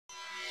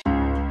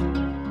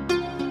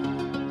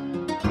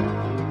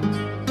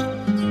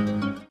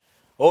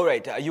All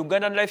right,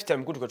 Ugandan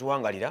lifetime kutu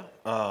kwetuwangalira.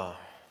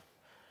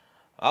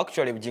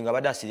 Actually Bujingo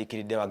abadde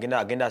asiriikiridde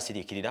agenda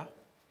asiriikirira.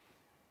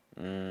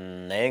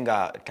 Naye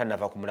nga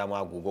tanava ku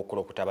mulamwa gwe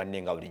ogw'okulokuta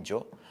banne nga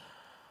bulijjo.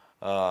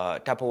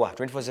 Tapowa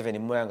 24/7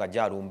 mmoya nga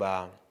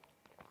gyalumba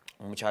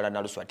omukyala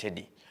Naluswa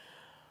Teddy.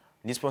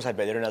 Ni sponsored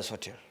by the Renaissance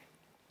Hotel.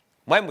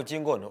 Mwai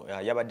Bujingo ono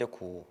yabadde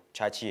ku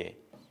church ye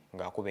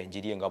ng'akuba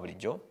enjiri nga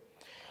bulijjo.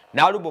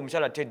 N'alumba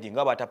omukyala Teddy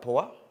nga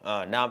batapowa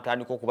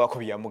n'atandika okubako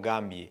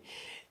byamugambye.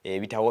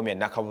 Bitawomya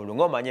nakabulu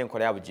ng'omanye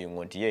enkola ya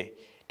Bujingo nti ye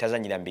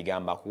tazanyira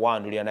mbigamba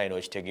kuwandulira naye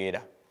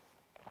n'okitegeera.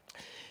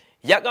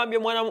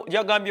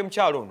 Yagambye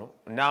omukyalo ono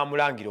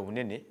namulangira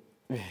obunene.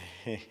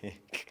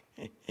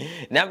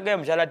 Namugambye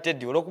omukyala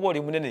Teddy olw'okuba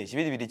oli munene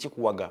kibiribiri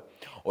kikuwaga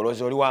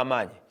olowooza oli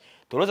w'amaanyi.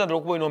 Tolowooza nti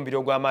olw'okuba olina omubiri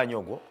ogw'amaanyi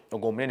ogwo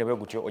omunene bwe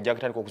gutyo ojja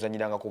kutandika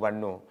okuzanyiranga ku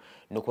banno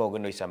n'okuba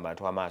ogenda oyisa mu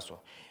bantu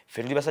amaaso.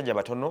 Ffe tuli basajja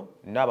batono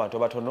n'abantu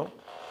abatono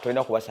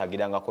tolina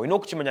kubasaagirangako. Olina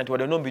okukimanya nti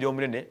wadde olina omubiri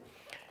omunene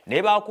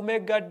naye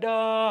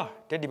baakumeggadda.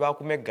 Teddy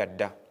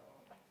baakumeggadda.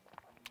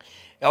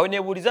 Awo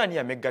neebuuliza ani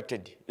yamegga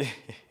Teddy?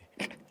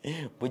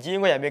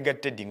 Bujingo yamegga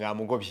Teddy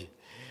ng'amugobye.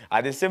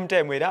 At the same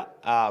time era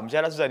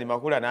mukyala Susan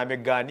Makula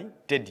n'ameggaani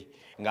Teddy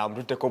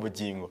ng'amututteko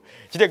Bujingo.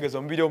 Kitegeeza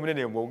omubiri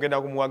omunene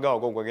bw'ogenda kumuwaga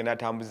ogwo gw'agenda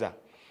atambuza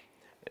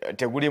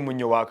teguli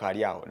munnyo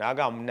waakaali awo.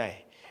 N'agamba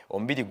munnaye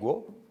omubiri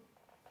gwo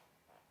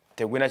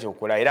tegulina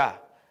kyokukola era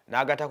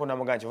n'agattako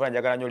n'amugamba nti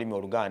njagala nnyo olulimi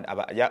Oluganda,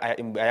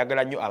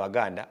 ayagala nnyo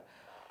Abaganda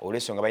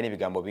olw'ensonga balina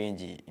ebigambo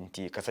bingi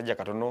nti kasajja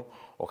katono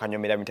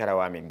okanyomera mitala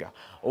w'amigga.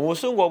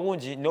 Obusungu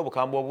obungi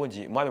n'obukambwe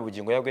obungi mwami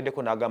Bujingo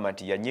yayogeddeko n'agamba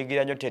nti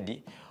yanyiigira nnyo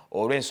Teddy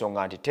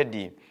olw'ensonga nti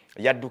Teddy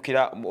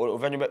yaddukira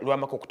oluvannyuma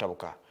lw'amaka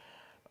okutabuka.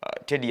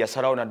 Teddy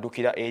yasalawo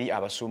n'addukira eri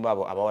abasumba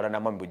abo abawala na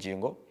mwami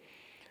Bujingo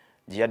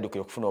gye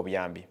yaddukira okufuna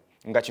obuyambi.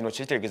 Nga kino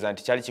kitegeeza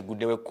nti kyali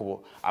kiguddewo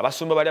ekkubo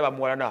abasumba bali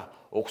abamuwalana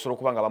okusobola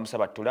okuba nga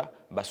bamusabattula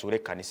basuule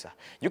ekkanisa.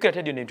 Jjukira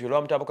Teddy ne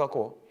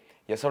lwamutabukako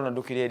yasalawo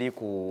n'addukira eri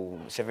ku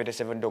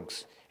 77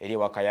 Dogs eri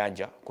wa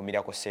Kayanja ku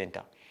Miracle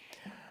Center.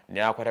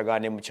 N'akwatagana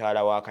ne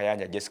mukyala wa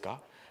Kayanja Jessica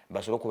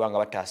basobole okuba nga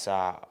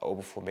bataasa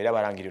obufumbo era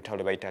balangirira olutalo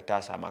lwe bayita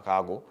taasa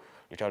amakaago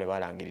olutalo lwe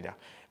balangirira.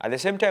 At the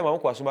same time amu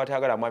ku basumba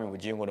batayagala mwami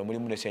Bujingo no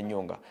mulimu ne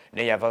Ssennyonga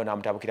naye yavaayo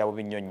n'amutabukira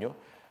bubi nnyo nnyo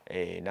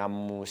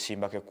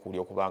n'amusimbako ekkuli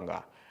okuba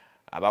nga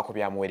abaako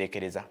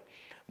byamuwerekereza.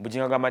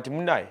 Bujingo agamba nti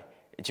munnaye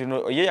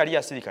kino ye yali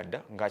yasirika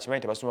dda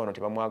ng'akimanyi tebasumba bano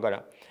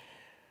tebamwagala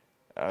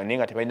naye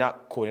nga tebalina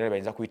koolera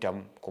bayinza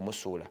kuyitamu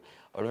kumusuula.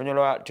 Oluvannyuma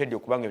lwa Teddy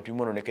okuba nga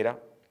ebitubimwononekera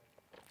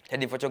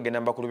Teddy fo kyogenda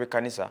mu bakulu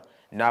b'ekkanisa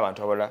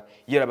n'abantu abalala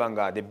yeraba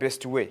nga the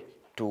best way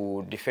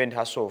to defend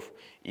herself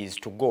is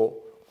to go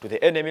to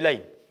the enemy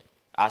line.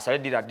 Asale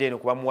ddira dde eno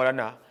kuba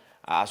muwalana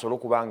asobole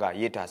okuba nga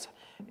yeetaasa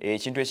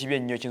ekintu ekibi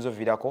ennyo ekiyinza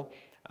oviirako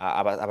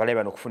abalabe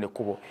bano okufuna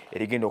ekkubo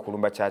erigenda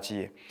okulumba kyaki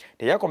ye.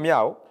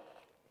 Teyakomyawo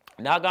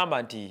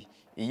n'agamba nti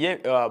ye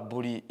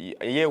buli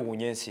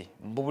yeewuunya ensi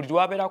buli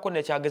lwabeerako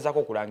nekyagezaako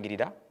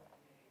okulangirira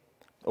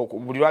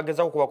buli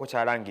lwagezaako okubaako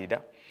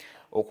kyalangirira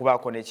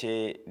okubaako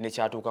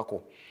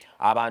nekyatuukako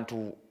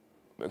abantu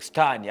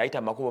sitaani ayita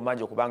amakubo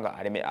mangi okuba nga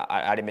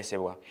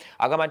alemesebwa.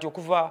 Agamba nti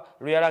okuva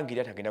lwe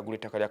yalangirira tagenda gula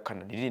ettaka lya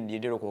Canada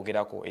lirindira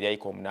okwogerako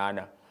eryayika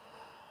 8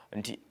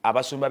 nti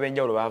abasumba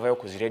b'enjawulo baavayo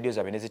ku zi radio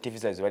zaabwe ne zi TV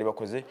zaabwe ze bali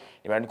bakoze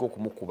ne batandika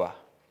okumukuba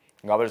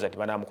nga balowooza nti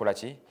banaamukola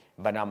ki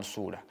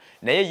banaamusuula.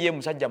 Naye ye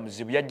musajja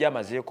muzibu yajja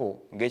amazeeko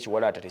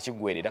ng'ekiwalaata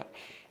tekiggwerera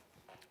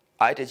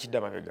aye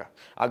tekidda mabega.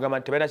 Agamba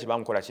nti tebalina kye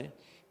bamukola ki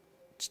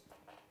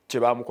kye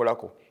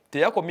baamukolako.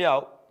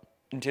 Teyakomyawo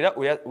nti era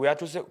we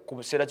yatuuse ku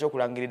kiseera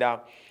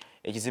ky'okulangirira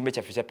ekizimbe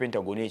kyaffe kya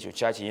Pentagon ekyo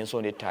kyaki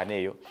y'ensonda ettaano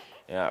eyo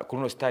ku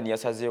luno sitaani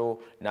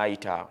yasazeewo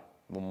n'ayita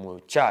mu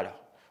mukyala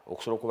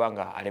okusobola okuba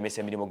nga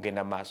alemesa emirimu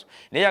okugenda mu maaso.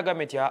 Naye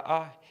yagambye nti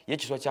ye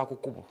kiswa kya ku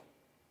kkubo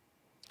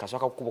kaswa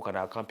ka kkubo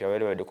kano akampi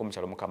aweereweddeko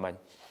omukyalo mukamanyi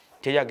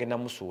teri agenda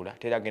musuula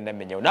teri agenda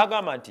mmenyawo.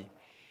 N'agamba nti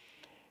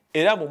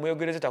era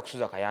omweyogereze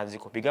takusuuza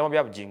kayanziko. Bigambo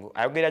bya Bujingo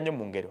ayogera nnyo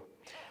mu ngero.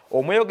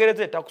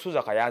 Omweyogereze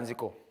takusuuza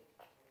kayanziko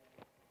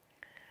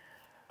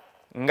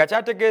nga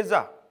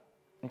kyategeeza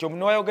nti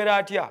omuntu wayogera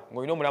atya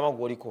ng'olina omulamwa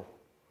gw'oliko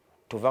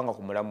tovanga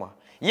ku mulamwa.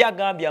 Ye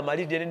agambye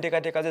amalirire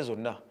n'enteekateeka ze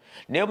zonna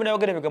naye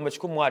omunayogera ebigambo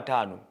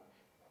 105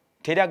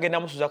 teri agenda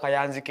musuuza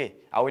kayanzike.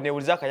 Awo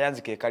neewuliza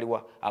akayanzike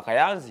ekaliwa.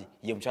 Akayanzi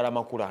ye mukyala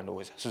Makula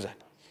ndowooza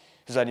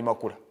Susan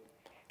Makula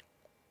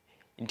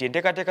nti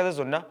enteekateeka ze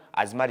zonna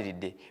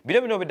azimaliridde.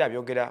 Bino obedda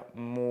abyogera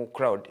mu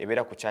crowd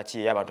ebeera ku kyaki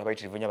ye abantu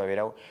abayitirivu nnyo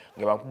babeerawo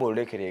nga bamukuba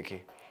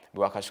olulekereke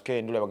bwe wakasuka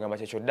endula bagamba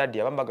kyekyo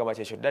ddaddi abamu bagamba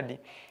kyekyo ddaddi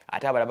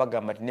ate abalala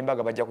bagamba nti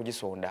n'embaga bajja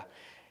kugisonda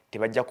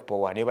tebajja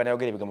kupowa naye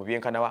banayogera ebigambo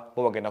byenkanawa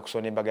bo bagenda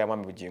kusonda embaga ya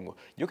mwami Bujingo.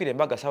 Jjukira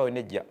embaga saawa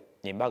enejja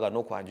embaga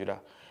n'okwanjula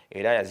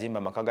era yazimba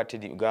amaka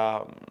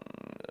ga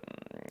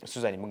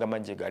Susan mugamba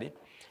nje gali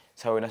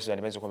saawa ena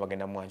Susan bayinza okuba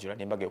bagenda mwanjula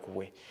n'embaga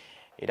ekubwe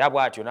era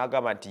bw'atyo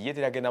n'agamba nti ye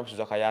teragenda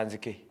musuuza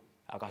kayanzike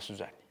aka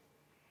Susan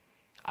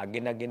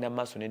agenda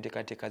maaso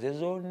n'enteekateeka ze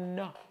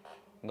zonna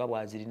nga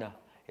bw'azirina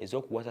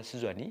ez'okuwasa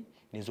Susan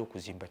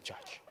n'ez'okuzimba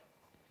church.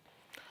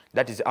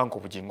 That is Uncle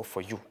Bujingo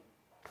for you.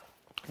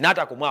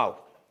 N'atakomaawo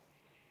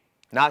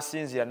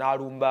n'asinzira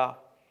n'alumba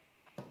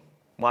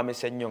mwami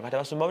Ssenyonga kati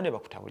abasumba bone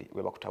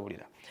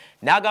bakutabulira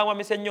n'agamba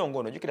mwami Ssenyonga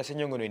ono jukira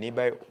Ssenyonga ono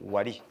niba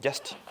wali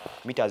just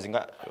meters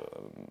nga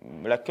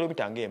la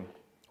kilomita ngemu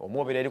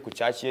omwobera eri ku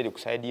church eri ku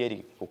side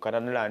eri ku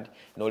Canaan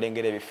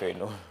n'olengera ebifo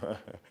eno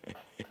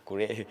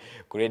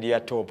ku radio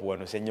top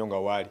wano Ssenyonga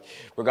wali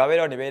kwe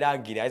gabeera ne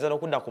berangira ayinza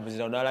n'okunda ku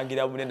muzina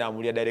n'alangira munene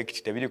amulya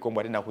direct tebiriko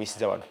mbwate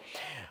nakuyisiza wano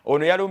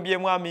ono yalumbye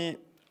mwami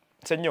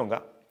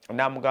Ssenyonga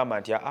n'amugamba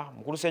nti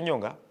mukulu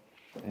Ssenyonga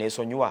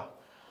neesonyiwa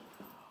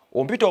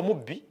ompita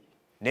omubbi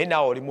naye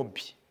naawe oli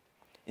mubbi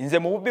nze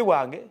mu bubbi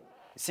bwange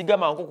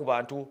sigamanko ku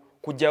bantu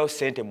kujjayo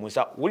ssente mu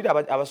nsa wulira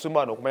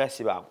abasumba bano okumanya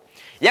si bangu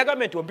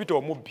yagambye nti ompita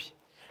omubbi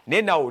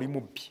naye naawe oli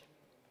mubbi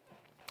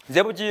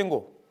nze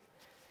Bujingo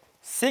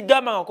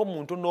sigamangako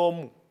muntu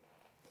n'omu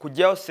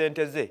kujjayo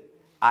ssente ze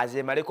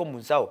azeemaleko mu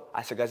nsawo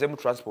asigaze mu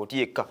transport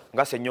yekka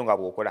nga Ssenyonga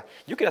bw'okola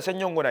jjukira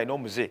Ssenyonga alina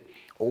omuze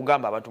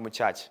okugamba abantu mu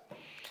kyaki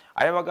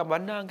ayabagamba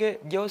nange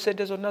jjayo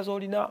ssente zonna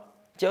z'olina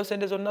jjayo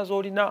ssente zonna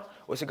z'olina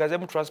osigaze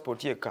mu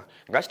transport yekka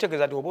nga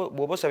kitegeeza nti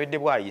bw'oba osabidde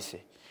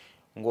bwayise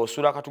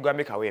ng'osula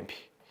akatugambe kawempe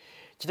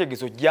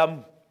kitegeeza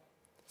ojjamu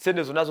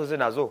ssente zonna zoze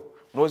nazo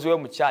n'oziwe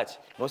mu kyaki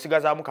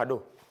n'osigazaamu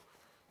kado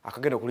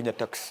akagenda okulinnya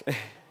taxi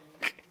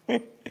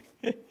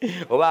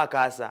oba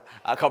akaasa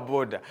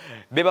akaboda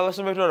be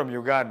babasomera tono mu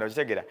Uganda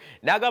okitegeera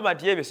n'agamba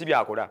nti ebyo si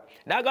byakola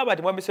n'agamba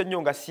nti mwami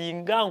Ssenyonga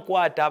singa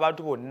nkwata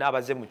abantu bonna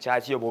abaze mu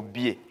kyaki yo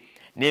bobbye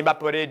nemba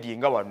parade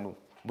nga wano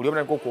buli omu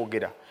nako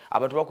kwogera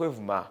abantu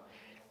bakwevuma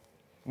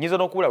nyiza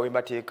n'okubula we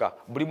mbateeka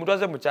buli muntu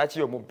aze mu kyaki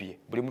yo mubbye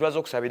buli muntu aze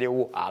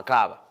okusabirewo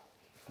akaaba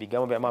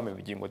bigambo bya maama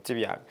Bujingo si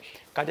byange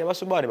kati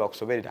abasumba ne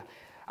bakusoberera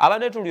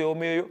abanetuli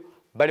omweyo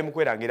bali mu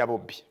kwerangira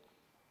bobbi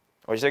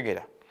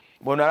okitegeera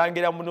bono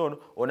alangira munono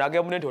onage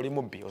munente oli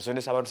mubbi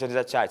osondesa abantu sente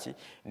za kyaki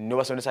no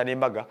basondesa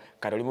n'embaga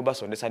kati oli mubba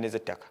sondesa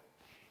n'ezettaka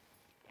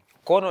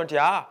kono nti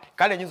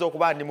kale nyinza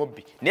okuba ndi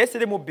mubbi naye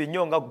siri mubbi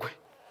nnyo nga ggwe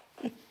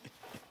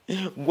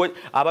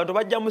abantu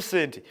bajja mu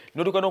ssente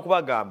n'otuuka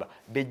n'okubagamba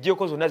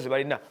bejjeeko zonna ze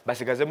balina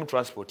basigaze mu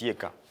transport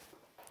yekka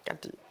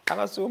kati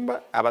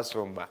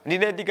abasumba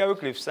nina Edgar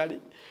Wycliffe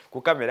Sali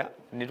ku kamera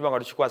nitubanga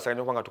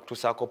tukikwasaganya okubanga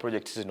tukutuusaako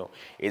project zino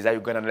eza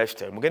Uganda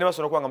Lifestyle mugende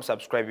basobola okubanga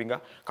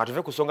musubscribinga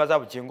katuve ku nsonga za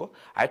Bujingo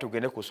aye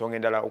tugende ku nsonga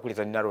endala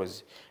okuliza Nina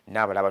Rose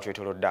n'abalala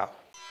batwetolodde awo